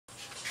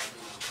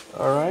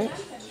Alright,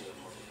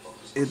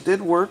 it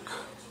did work.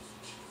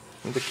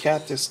 The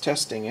cat is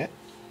testing it.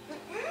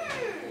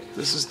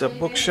 This is the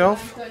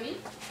bookshelf.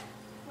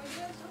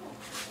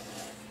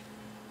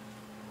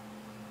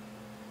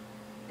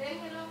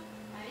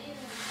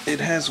 It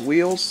has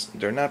wheels.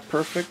 They're not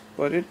perfect,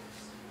 but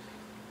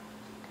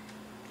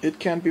it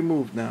can be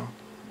moved now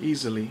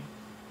easily.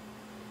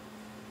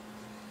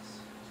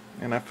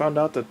 And I found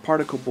out that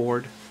particle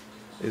board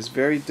is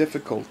very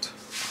difficult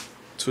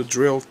to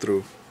drill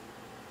through.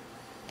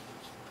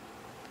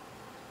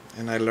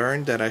 And I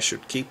learned that I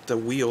should keep the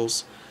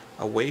wheels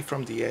away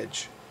from the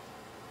edge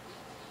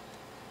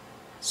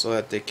so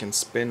that they can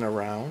spin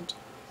around.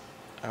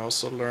 I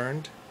also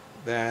learned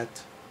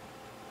that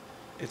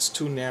it's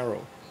too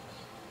narrow.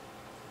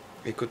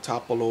 It could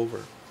topple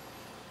over.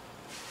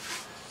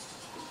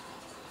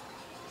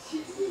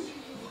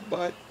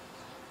 But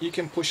you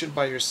can push it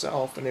by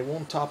yourself and it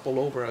won't topple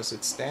over as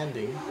it's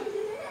standing.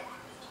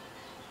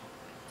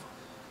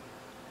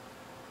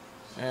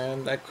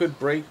 And I could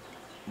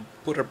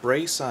put a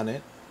brace on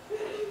it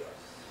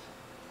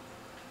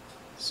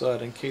so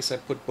that in case I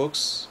put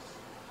books,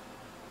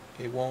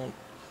 it won't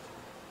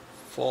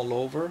fall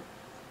over.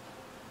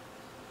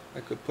 I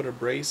could put a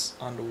brace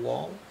on the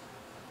wall,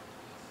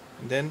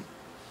 and then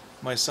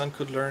my son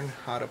could learn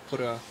how to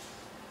put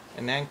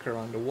an anchor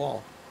on the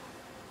wall,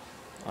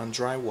 on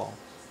drywall.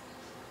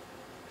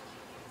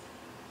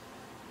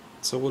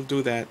 So we'll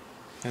do that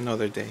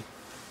another day.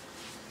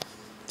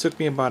 It took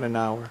me about an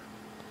hour.